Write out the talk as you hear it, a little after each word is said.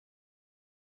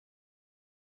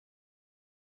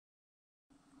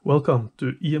Welcome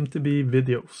to EMTB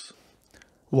videos.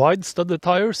 Wide studded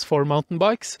tires for mountain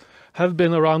bikes have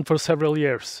been around for several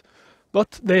years,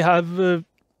 but they have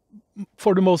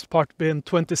for the most part been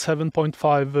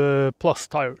 27.5 plus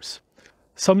tires.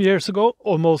 Some years ago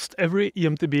almost every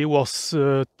EMTB was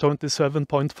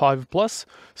 27.5 plus,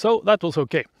 so that was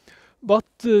okay. But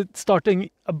starting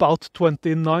about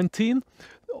 2019,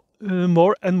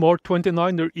 more and more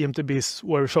 29er EMTBs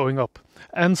were showing up,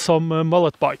 and some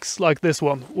mullet bikes like this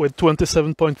one with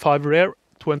 27.5 rear,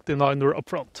 29er up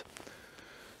front.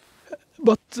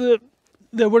 But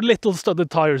there were little studded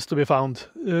tires to be found,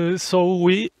 so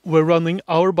we were running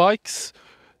our bikes,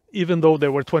 even though they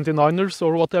were 29ers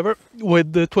or whatever,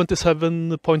 with the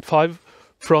 27.5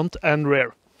 front and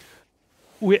rear.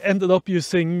 We ended up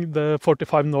using the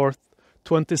 45 North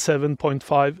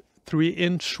 27.5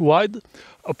 3-inch wide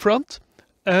up front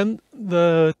and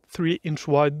the 3-inch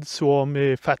wide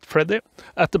Suomi Fat Freddie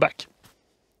at the back.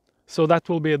 So that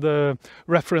will be the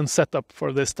reference setup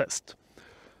for this test.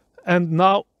 And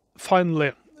now,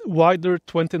 finally, wider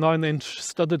 29-inch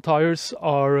studded tires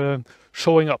are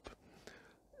showing up.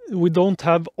 We don't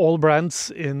have all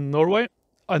brands in Norway.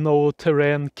 I know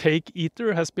Terrain Cake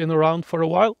Eater has been around for a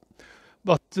while,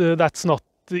 but that's not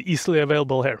easily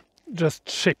available here. Just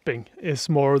shipping is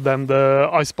more than the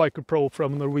Ice Biker Pro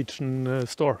from a Norwegian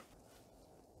store.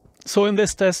 So in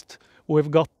this test, we've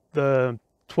got the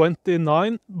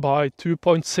 29 by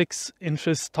 2.6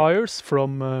 inches tires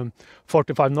from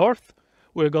 45 North.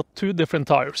 We've got two different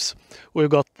tires. We've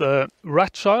got the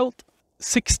Wrathchild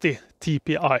 60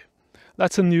 TPI.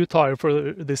 That's a new tire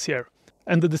for this year.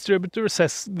 And the distributor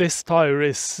says this tire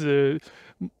is the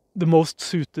most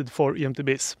suited for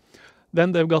EMTBs.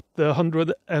 Then they've got the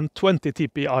 120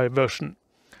 TPI version.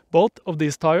 Both of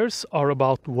these tires are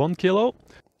about 1 kilo.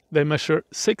 They measure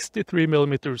 63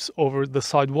 millimeters over the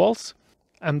side walls,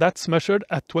 and that's measured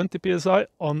at 20 psi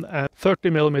on a 30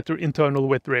 millimeter internal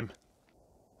width rim.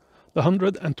 The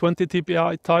 120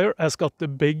 TPI tire has got the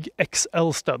big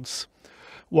XL studs,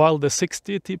 while the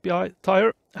 60 TPI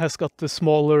tire has got the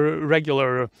smaller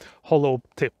regular hollow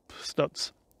tip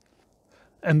studs.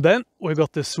 And then we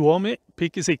got the Suomi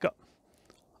Pikkisika.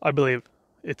 I believe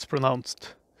it's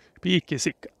pronounced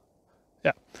Pikkisika.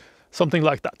 Yeah, something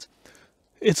like that.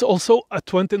 It's also a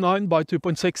 29 by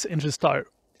 2.6 inches tire,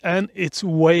 and it's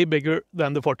way bigger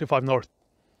than the 45 North.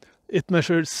 It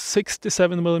measures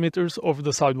 67 millimeters over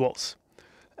the sidewalls,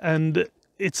 and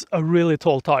it's a really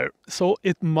tall tire, so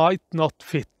it might not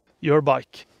fit your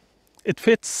bike. It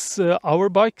fits our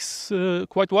bikes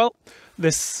quite well.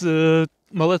 This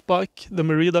mullet bike, the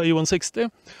Merida E160,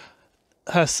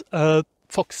 has a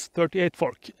Fox 38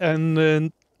 fork,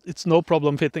 and it's no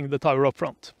problem fitting the tire up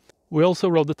front. We also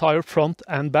rode the tire front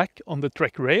and back on the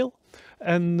Trek rail,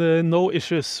 and no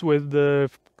issues with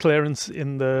the clearance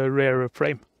in the rear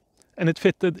frame. And it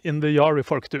fitted in the Yari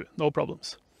fork too, no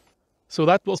problems. So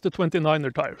that was the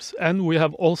 29er tires, and we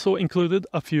have also included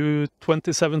a few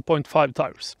 27.5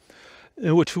 tires,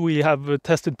 which we have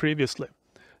tested previously,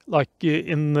 like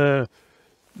in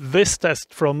this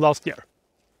test from last year.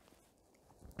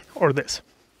 Or this.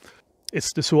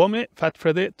 It's the Suomi Fat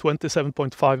Freddie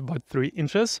 27.5 by 3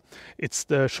 inches. It's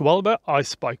the Schwalbe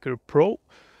Ice Biker Pro.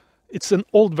 It's an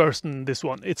old version, this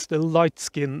one. It's the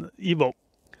Liteskin Evo.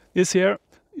 This year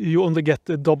you only get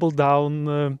the double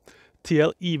down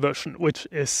TLE version, which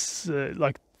is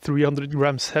like 300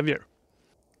 grams heavier.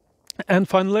 And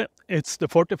finally, it's the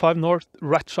 45 North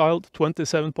Wrathchild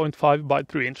 27.5 by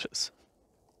 3 inches.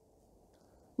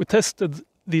 We tested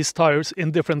these tires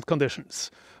in different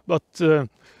conditions, but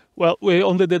well, we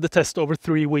only did the test over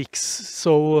 3 weeks,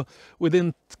 so we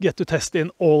didn't get to test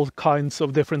in all kinds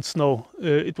of different snow.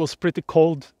 It was pretty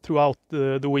cold throughout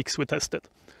the weeks we tested.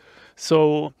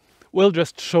 So we'll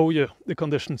just show you the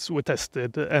conditions we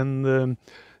tested and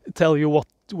tell you what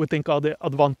we think are the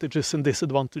advantages and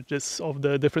disadvantages of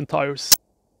the different tires.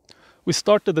 We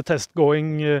started the test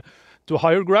going to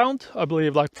higher ground, I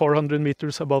believe like 400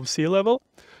 meters above sea level.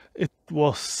 It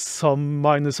was some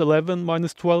 -11,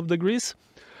 -12 degrees,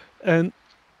 and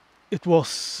it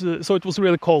was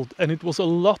really cold, and it was a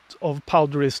lot of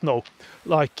powdery snow,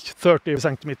 like 30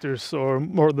 centimeters or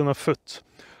more than a foot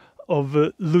of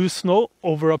loose snow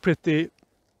over a pretty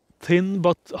thin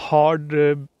but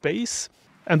hard base,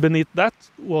 and beneath that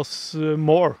was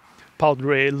more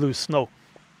powdery loose snow.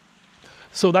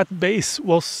 So that base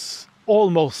was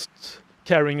almost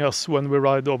carrying us when we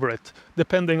ride over it,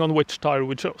 depending on which tire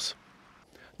we chose.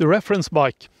 The reference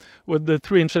bike with the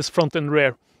 3 inches front and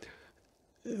rear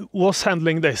was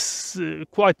handling this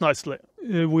quite nicely.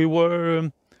 We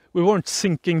weren't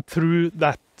sinking through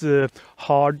that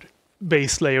hard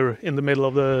base layer in the middle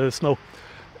of the snow.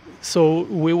 so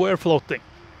we were floating.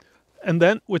 And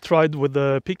then we tried with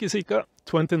the Pikkisika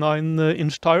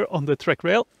 29-inch tire on the trek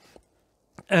rail,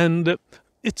 and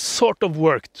it sort of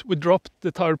worked. We dropped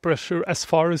the tire pressure as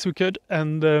far as we could,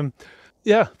 and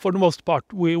yeah, for the most part,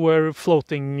 we were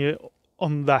floating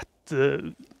on that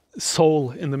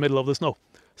sole in the middle of the snow.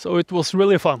 So it was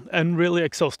really fun and really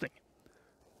exhausting.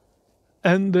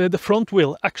 And the front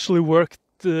wheel actually worked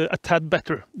a tad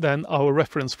better than our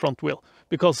reference front wheel,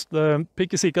 because the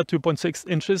Pikkisika 2.6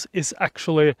 inches is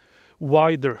actually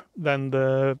wider than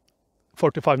the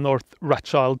 45 North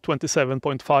Wrathchild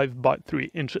 27.5 by 3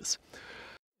 inches.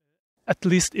 At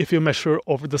least if you measure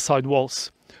over the side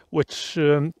walls, which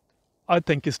I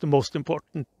think is the most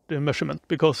important measurement,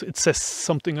 because it says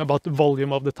something about the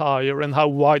volume of the tire and how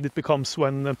wide it becomes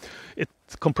when it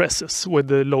compresses with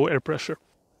the low air pressure.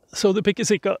 So the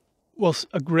Pikkisika was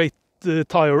a great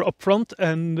tire up front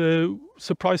and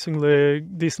surprisingly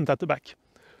decent at the back.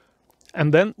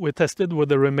 And then we tested with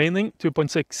the remaining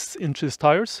 2.6 inches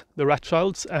tires, the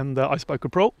Wrathchilds and the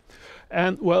Icebiker Pro,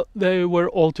 and well, they were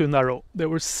all too narrow. They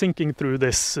were sinking through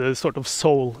this sort of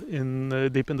sole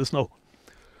deep in the snow.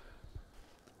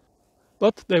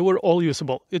 But they were all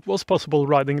usable. It was possible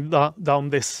riding down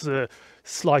this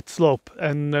slight slope,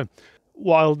 and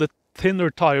while the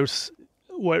thinner tires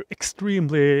were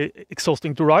extremely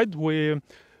exhausting to ride, we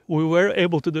were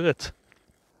able to do it.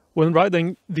 When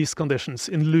riding these conditions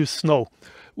in loose snow,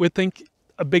 we think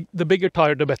the bigger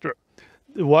tire the better.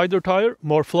 The wider tire,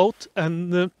 more float,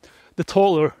 and the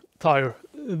taller tire,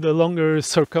 the longer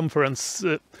circumference,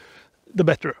 the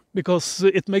better, because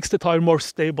it makes the tire more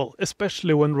stable,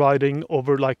 especially when riding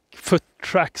over like foot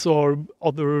tracks or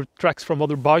other tracks from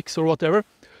other bikes or whatever.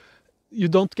 You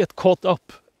don't get caught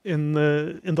up in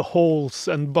the holes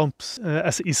and bumps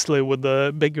as easily with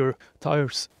the bigger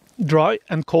tires. Dry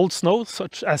and cold snow,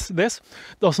 such as this,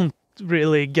 doesn't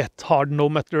really get hard no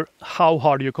matter how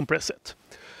hard you compress it.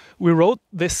 We rode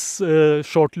this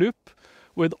short loop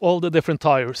with all the different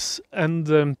tires,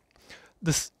 and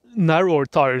this narrower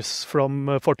tires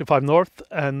from 45 North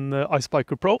and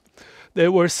Icebiker Pro, they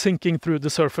were sinking through the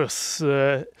surface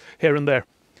here and there.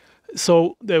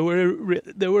 So they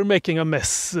were making a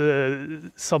mess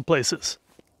some places.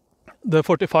 The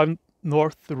 45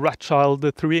 North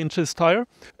Wrathchild 3 inches tire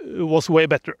was way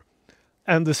better,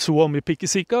 and the Suomi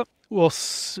Pikkisika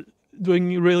was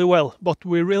doing really well, but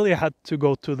we really had to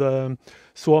go to the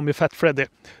Suomi Fat Freddie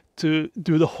to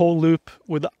do the whole loop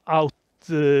without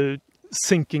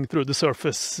sinking through the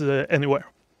surface anywhere.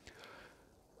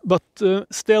 But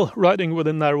still, riding with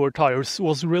the narrower tires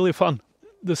was really fun.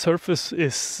 The surface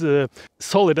is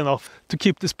solid enough to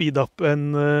keep the speed up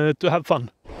and to have fun.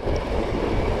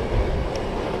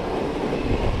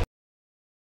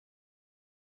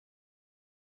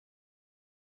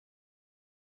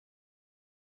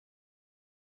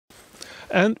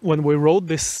 And when we rode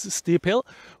this steep hill,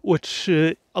 which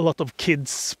a lot of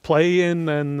kids play in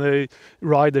and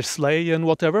ride their sleigh and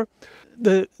whatever,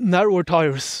 the narrower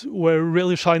tires were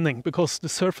really shining, because the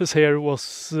surface here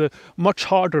was much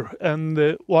harder,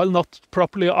 and while not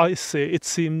properly icy, it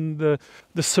seemed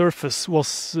the surface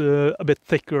was a bit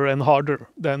thicker and harder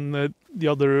than the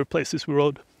other places we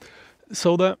rode.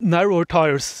 So the narrower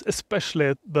tires,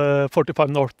 especially the 45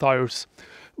 North tires,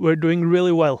 were doing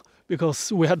really well,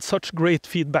 because we had such great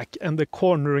feedback, and the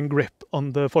cornering grip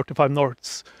on the 45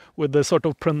 Norths with the sort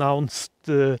of pronounced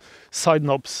side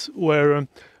knobs were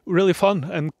really fun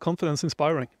and confidence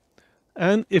inspiring.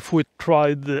 And if we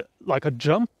tried like a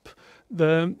jump,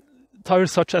 the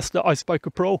tires such as the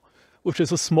Icebiker Pro, which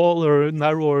is a smaller,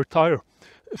 narrower tire,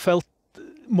 felt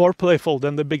more playful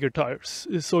than the bigger tires.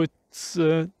 So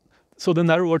the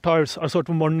narrower tires are sort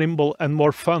of more nimble and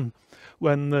more fun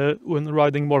when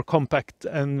riding more compact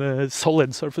and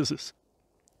solid surfaces.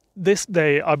 This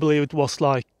day, I believe it was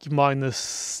like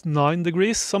 -9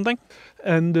 degrees something,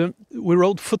 and we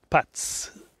rode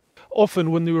footpaths.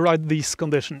 Often when you ride these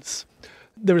conditions,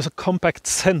 there is a compact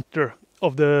center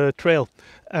of the trail,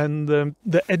 and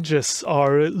the edges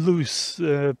are loose,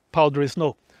 powdery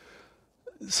snow.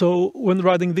 So when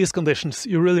riding these conditions,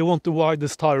 you really want the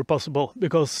widest tire possible,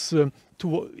 because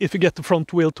if you get the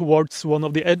front wheel towards one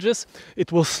of the edges,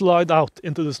 it will slide out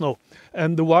into the snow.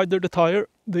 And the wider the tire,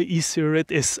 the easier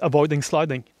it is avoiding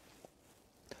sliding.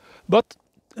 But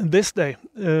this day,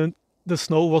 the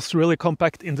snow was really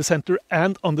compact in the center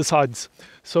and on the sides.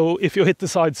 So if you hit the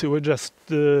sides, you would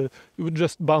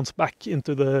just bounce back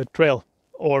into the trail,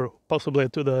 or possibly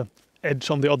to the edge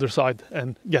on the other side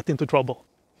and get into trouble.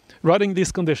 Riding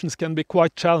these conditions can be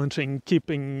quite challenging,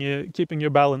 keeping your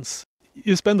balance.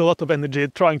 You spend a lot of energy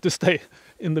trying to stay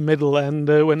in the middle, and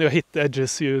when you hit the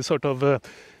edges, you sort of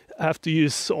have to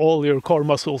use all your core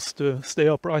muscles to stay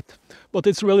upright. But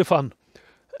it's really fun.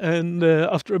 And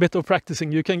after a bit of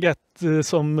practicing, you can get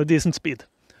some decent speed.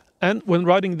 And when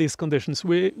riding these conditions,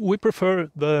 we prefer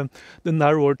the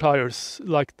narrower tires,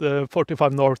 like the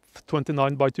 45 North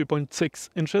 29 by 2.6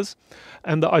 inches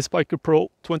and the Ice Biker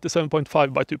Pro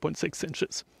 27.5 by 2.6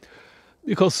 inches.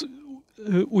 Because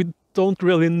we don't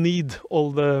really need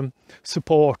all the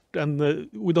support, and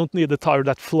we don't need a tire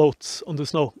that floats on the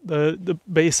snow. The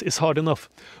base is hard enough.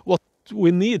 What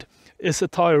we need is a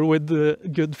tire with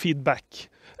good feedback,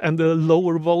 and the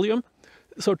lower volume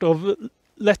sort of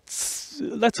lets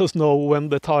us know when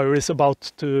the tire is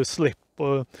about to slip.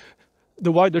 The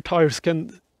wider tires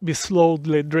can be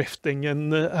slowly drifting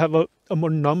and have a more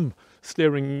numb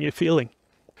steering feeling.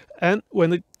 And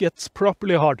when it gets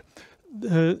properly hard,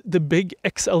 the big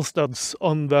XL studs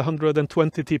on the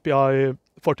 120 TPI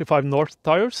 45 North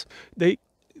tires, they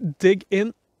dig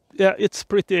in. Yeah, it's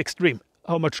pretty extreme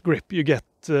how much grip you get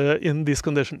in these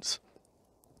conditions.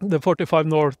 The 45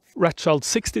 North Wrathchild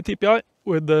 60 TPI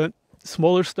with the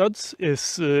smaller studs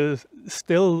is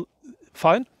still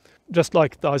fine, just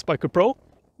like the Ice Biker Pro.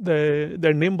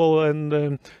 They're nimble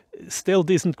and still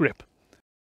decent grip.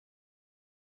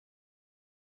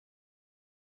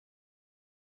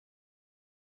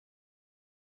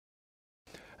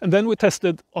 And then we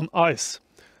tested on ice.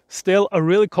 Still a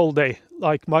really cold day,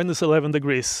 like minus 11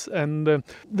 degrees, and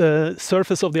the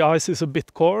surface of the ice is a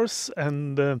bit coarse,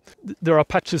 and there are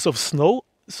patches of snow,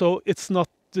 so it's not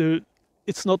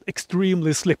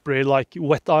extremely slippery like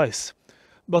wet ice,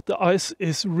 but the ice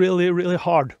is really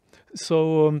hard,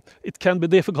 so it can be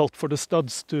difficult for the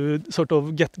studs to sort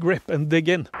of get grip and dig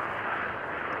in.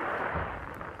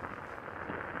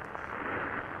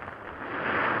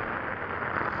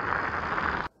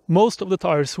 Most of the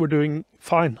tires were doing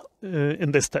fine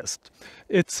in this test.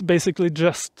 It's basically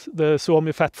just the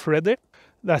Suomi Fat Freddie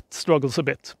that struggles a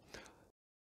bit.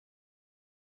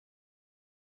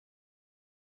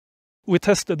 We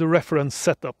tested the reference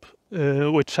setup,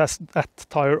 which has that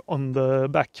tire on the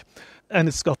back, and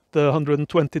it's got the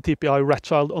 120 TPI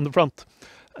Wrathchild on the front.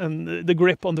 And the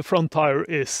grip on the front tire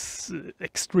is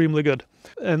extremely good.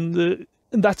 And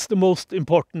that's the most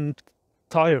important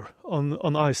tire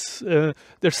on ice.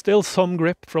 There's still some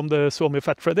grip from the Suomi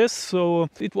Fat Freddie, so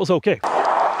it was okay.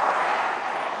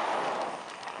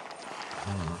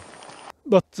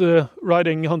 But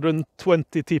riding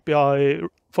 120 TPI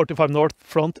 45 North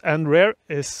front and rear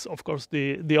is of course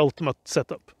the ultimate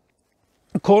setup.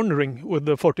 Cornering with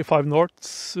the 45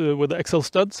 Norths with the XL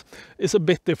studs is a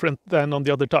bit different than on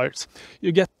the other tires.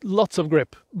 You get lots of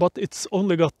grip, but it's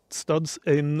only got studs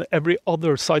in every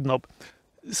other side knob.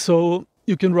 So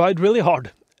you can ride really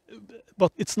hard,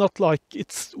 but it's not like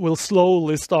it will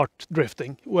slowly start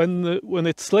drifting. When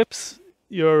it slips,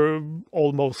 you're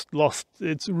almost lost.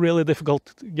 It's really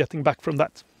difficult getting back from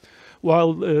that.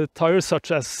 While tires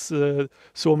such as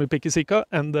Suomi Pikkisika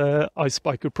and the Ice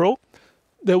Biker Pro,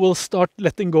 they will start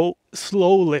letting go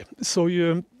slowly, so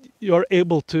you are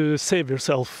able to save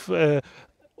yourself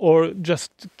or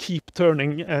just keep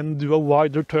turning and do a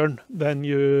wider turn than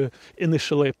you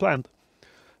initially planned.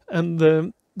 And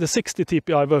the 60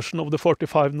 TPI version of the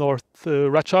 45 North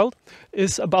Wrathchild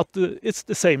is it's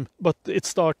the same, but it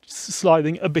starts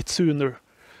sliding a bit sooner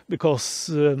because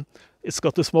it's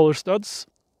got the smaller studs.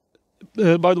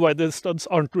 By the way, the studs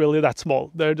aren't really that small.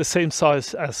 They're the same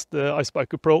size as the Ice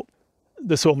Biker Pro,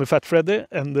 the Suomi Fat Freddie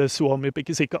and the Suomi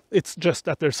Pikkisika. It's just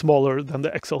that they're smaller than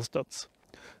the XL studs.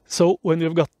 So when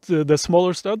you've got the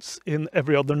smaller studs in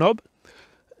every other knob,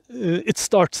 it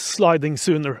starts sliding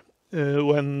sooner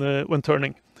when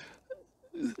turning.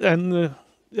 And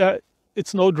yeah,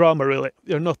 it's no drama really.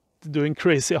 You're not doing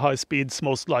crazy high speeds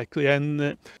most likely,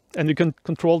 and you can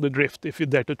control the drift if you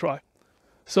dare to try.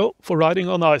 So for riding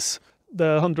on ice,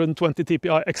 the 120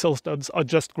 TPI XL studs are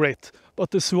just great,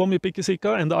 but the Suomi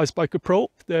Pikkisika and the Ice Biker Pro,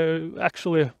 they're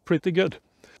actually pretty good.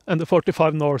 And the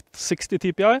 45 North 60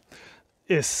 TPI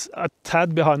is a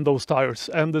tad behind those tires,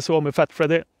 and the Suomi Fat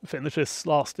Freddie finishes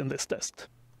last in this test.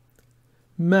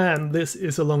 Man, this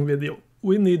is a long video.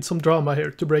 We need some drama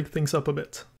here to break things up a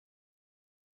bit.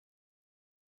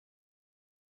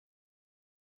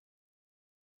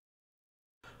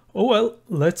 Oh well,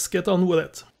 let's get on with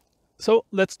it. So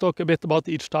let's talk a bit about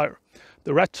each tire.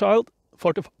 The Wrathchild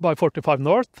 40 by 45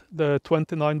 North, the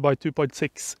 29 by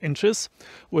 2.6 inches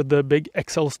with the big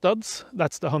XL studs,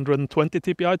 that's the 120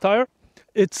 TPI tire.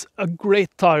 It's a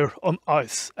great tire on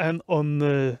ice and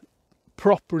on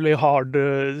properly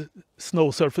hard snow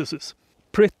surfaces.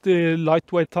 Pretty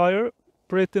lightweight tire,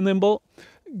 pretty nimble,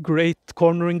 great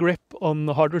cornering grip on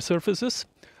harder surfaces.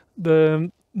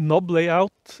 The knob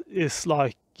layout is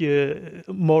like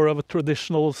more of a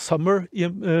traditional summer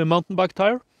mountain bike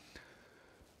tire.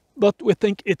 But we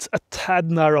think it's a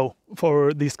tad narrow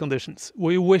for these conditions.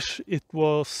 We wish it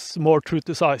was more true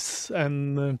to size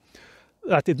and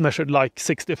that it measured like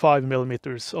 65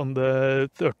 millimeters on the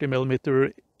 30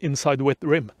 millimeter inside width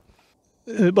rim.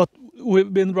 But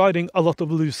we've been riding a lot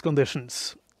of loose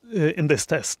conditions in this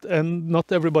test, and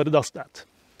not everybody does that.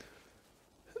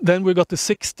 Then we got the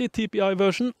 60 TPI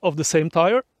version of the same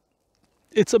tire.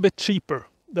 It's a bit cheaper.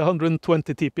 The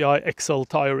 120 TPI XL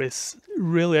tire is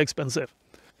really expensive.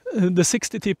 The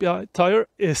 60 TPI tire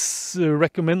is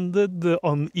recommended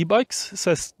on e-bikes,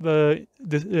 says the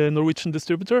Norwegian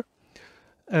distributor,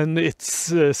 and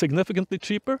it's significantly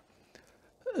cheaper.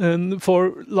 And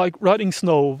for like riding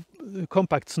snow,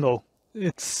 compact snow,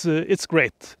 it's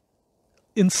great.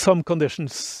 In some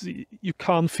conditions, you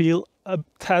can feel a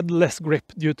tad less grip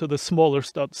due to the smaller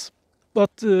studs.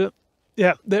 But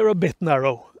yeah, they're a bit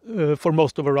narrow for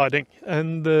most of our riding.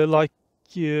 And like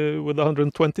with the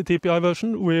 120 TPI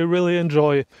version, we really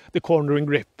enjoy the cornering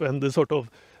grip and the sort of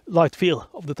light feel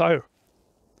of the tire.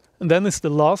 And then it's the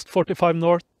last 45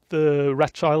 North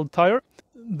Wrathchild tire,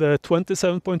 the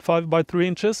 27.5 by 3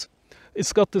 inches.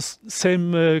 It's got the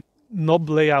same knob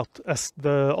layout as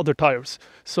the other tires,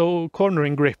 so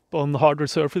cornering grip on harder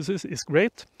surfaces is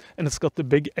great, and it's got the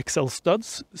big XL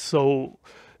studs, so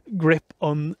grip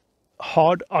on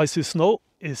hard icy snow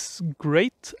is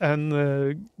great,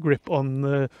 and grip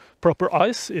on proper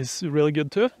ice is really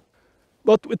good too.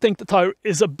 But we think the tire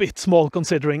is a bit small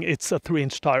considering it's a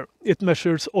 3-inch tire. It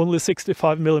measures only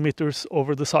 65 millimeters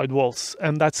over the sidewalls,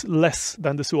 and that's less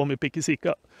than the Suomi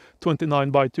Pikkisika, 29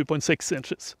 by 2.6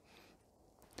 inches.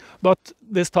 But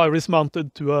this tire is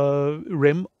mounted to a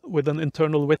rim with an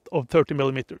internal width of 30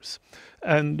 millimeters,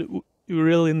 and you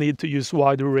really need to use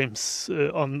wider rims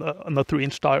on a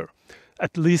 3-inch tire,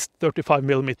 at least 35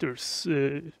 millimeters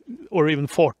or even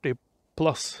 40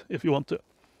 plus if you want to.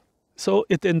 So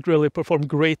it didn't really perform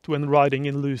great when riding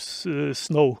in loose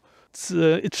snow.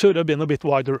 It should have been a bit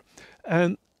wider,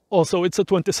 and also it's a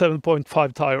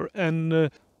 27.5 tire, and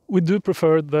we do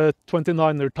prefer the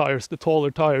 29er tires, the taller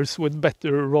tires with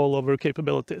better rollover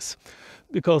capabilities,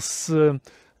 because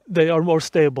they are more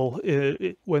stable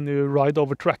when you ride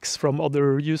over tracks from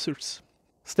other users.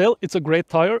 Still, it's a great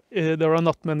tire. There are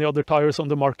not many other tires on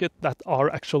the market that are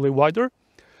actually wider.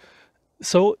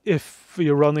 So if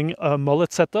you're running a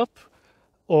mullet setup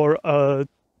or a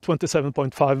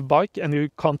 27.5 bike and you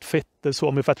can't fit the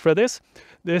Suomi Fat Freddies,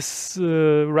 this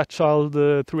Wrathchild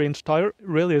 3-inch tire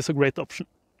really is a great option.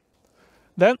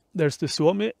 Then there's the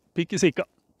Suomi Pikkisika,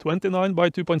 29 by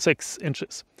 2.6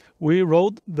 inches. We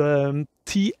rode the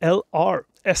TLR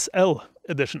SL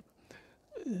edition.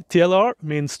 TLR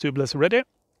means tubeless ready,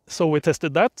 so we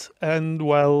tested that, and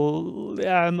well,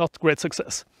 yeah, not great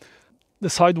success. The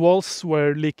sidewalls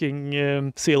were leaking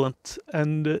sealant,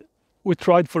 and we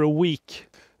tried for a week.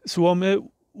 Suomi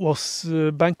was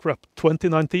bankrupt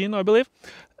 2019, I believe,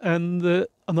 and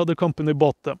another company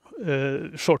bought them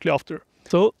shortly after.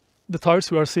 So the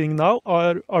tires we are seeing now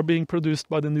are being produced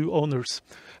by the new owners,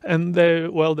 and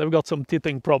they've got some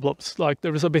teething problems. Like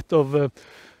there is a bit of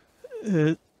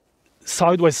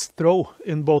sideways throw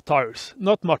in both tires.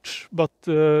 Not much, but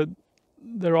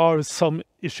there are some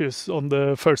issues on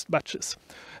the first batches,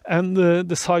 and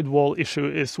the sidewall issue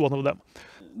is one of them.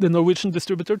 The Norwegian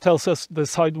distributor tells us the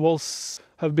sidewalls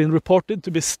have been reported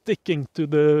to be sticking to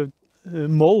the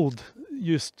mold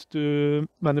used to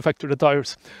manufacture the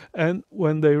tires, and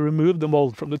when they remove the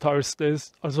mold from the tires, they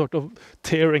are sort of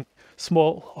tearing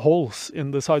small holes in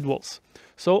the sidewalls.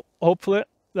 So hopefully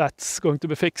that's going to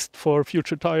be fixed for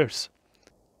future tires.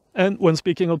 And when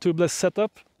speaking of tubeless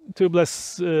setup,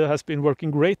 tubeless has been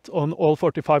working great on all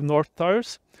 45 North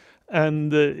tires,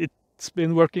 and it's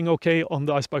been working okay on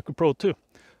the Icebiker Pro too.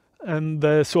 And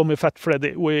the Suomi Fat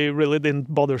Freddie, we really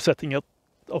didn't bother setting it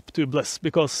up tubeless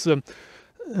because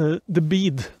the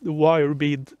bead, the wire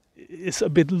bead, is a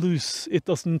bit loose. It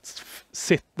doesn't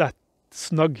sit that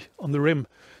snug on the rim.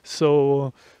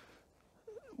 So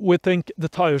we think the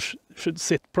tires should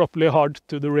sit properly hard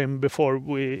to the rim before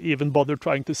we even bother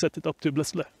trying to set it up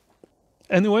tubelessly.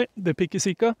 Anyway, the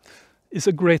Pikkisika is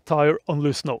a great tire on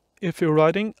loose snow. If you're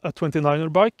riding a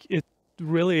 29er bike, it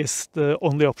really is the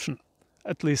only option,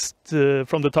 at least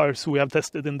from the tires we have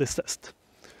tested in this test.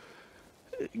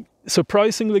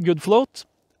 Surprisingly good float,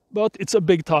 but it's a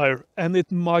big tire and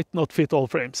it might not fit all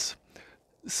frames.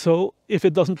 So if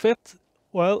it doesn't fit,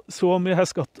 well, Suomi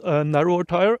has got a narrower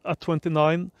tire at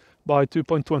 29 by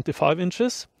 2.25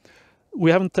 inches.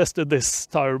 We haven't tested this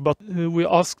tire, but we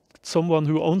asked talked to someone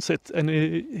who owns it, and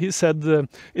he said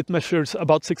it measures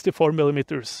about 64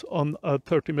 millimeters on a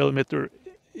 30 millimeter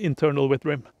internal width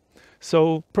rim.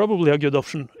 So probably a good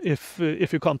option if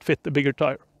you can't fit the bigger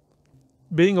tire.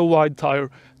 Being a wide tire,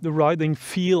 the riding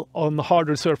feel on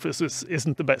harder surfaces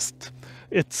isn't the best.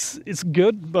 It's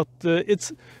good, but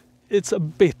it's a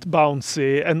bit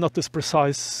bouncy and not as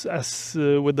precise as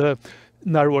with a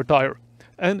narrower tire.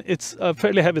 And it's a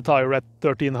fairly heavy tire at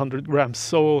 1300 grams,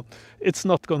 so it's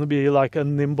not going to be like a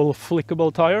nimble,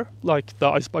 flickable tire like the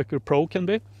Ice Biker Pro can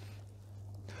be.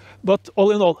 But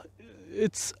all in all,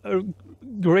 it's a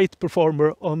great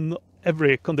performer on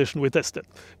every condition we tested.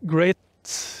 Great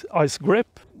ice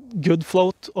grip, good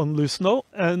float on loose snow,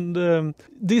 and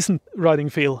decent riding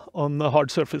feel on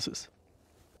hard surfaces.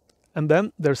 And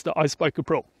then there's the Ice Biker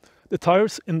Pro. The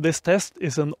tires in this test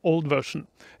is an old version.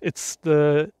 It's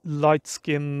the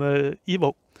Liteskin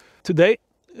Evo. Today,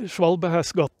 Schwalbe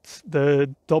has got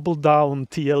the double down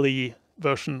TLE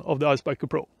version of the Ice Biker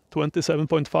Pro,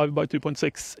 27.5 by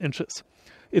 2.6 inches.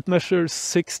 It measures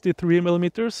 63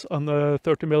 millimeters on a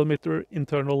 30 millimeter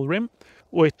internal rim,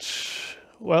 which,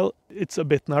 well, it's a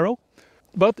bit narrow,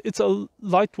 but it's a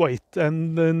lightweight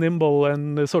and nimble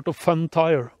and sort of fun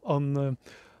tire on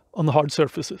hard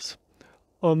surfaces.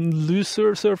 On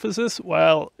looser surfaces,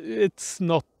 well, it's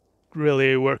not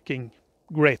really working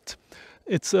great.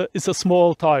 It's a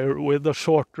small tire with a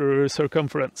shorter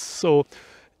circumference, so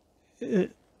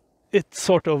it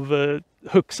sort of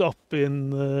hooks up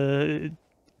in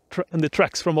the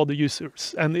tracks from other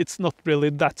users, and it's not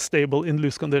really that stable in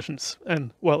loose conditions.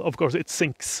 And, well, of course, it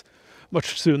sinks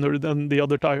much sooner than the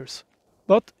other tires.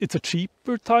 But it's a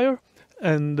cheaper tire,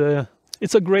 and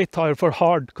it's a great tire for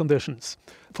hard conditions,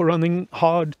 for running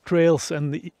hard trails,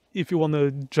 and if you want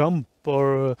to jump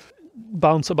or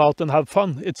bounce about and have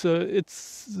fun. It's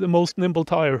the most nimble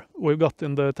tire we've got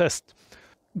in the test.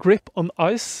 Grip on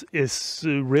ice is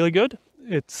really good.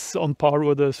 It's on par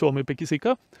with the Suomi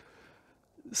Pikkisika.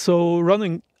 So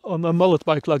running on a mullet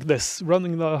bike like this,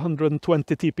 running the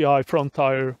 120 TPI front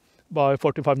tire by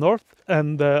 45 North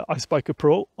and the Ice Biker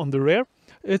Pro on the rear,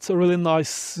 it's a really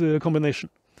nice combination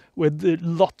with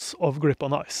lots of grip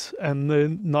on ice and a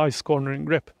nice cornering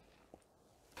grip.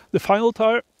 The final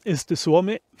tire is the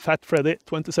Suomi Fat Freddie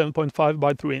 27.5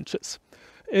 by 3 inches.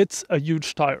 It's a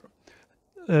huge tire.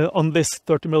 On this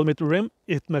 30 millimeter rim,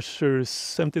 it measures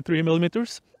 73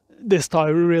 millimeters. This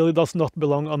tire really does not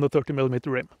belong on the 30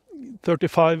 millimeter rim.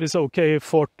 35 is okay,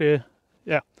 40,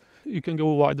 yeah, you can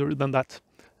go wider than that.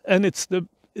 And it's the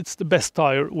best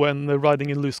tire when riding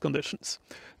in loose conditions,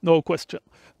 no question.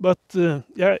 But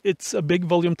yeah, it's a big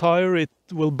volume tire. It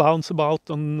will bounce about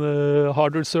on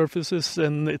harder surfaces,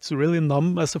 and it's really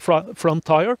numb as a front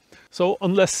tire. So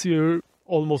unless you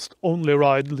almost only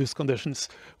ride loose conditions,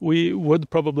 we would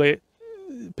probably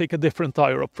pick a different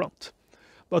tire up front.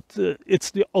 But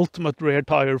it's the ultimate rear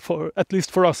tire, for at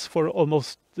least for us, for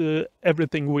almost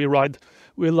everything we ride.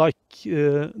 We like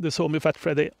the Suomi Fat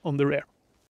Freddie on the rear.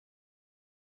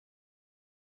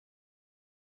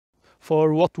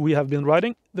 For what we have been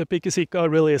riding, the Pikkisika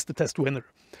really is the test winner.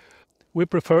 We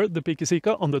prefer the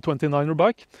Pikkisika on the 29er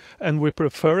bike, and we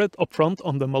prefer it up front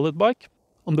on the mullet bike.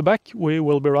 On the back, we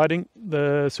will be riding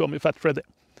the Suomi Fat Freddie.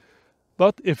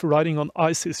 But if riding on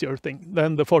ice is your thing,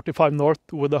 then the 45 North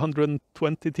with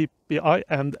 120 TPI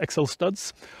and XL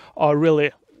studs are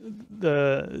really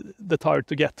the tire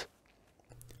to get.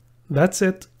 That's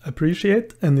it.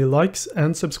 Appreciate any likes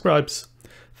and subscribes.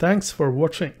 Thanks for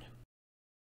watching.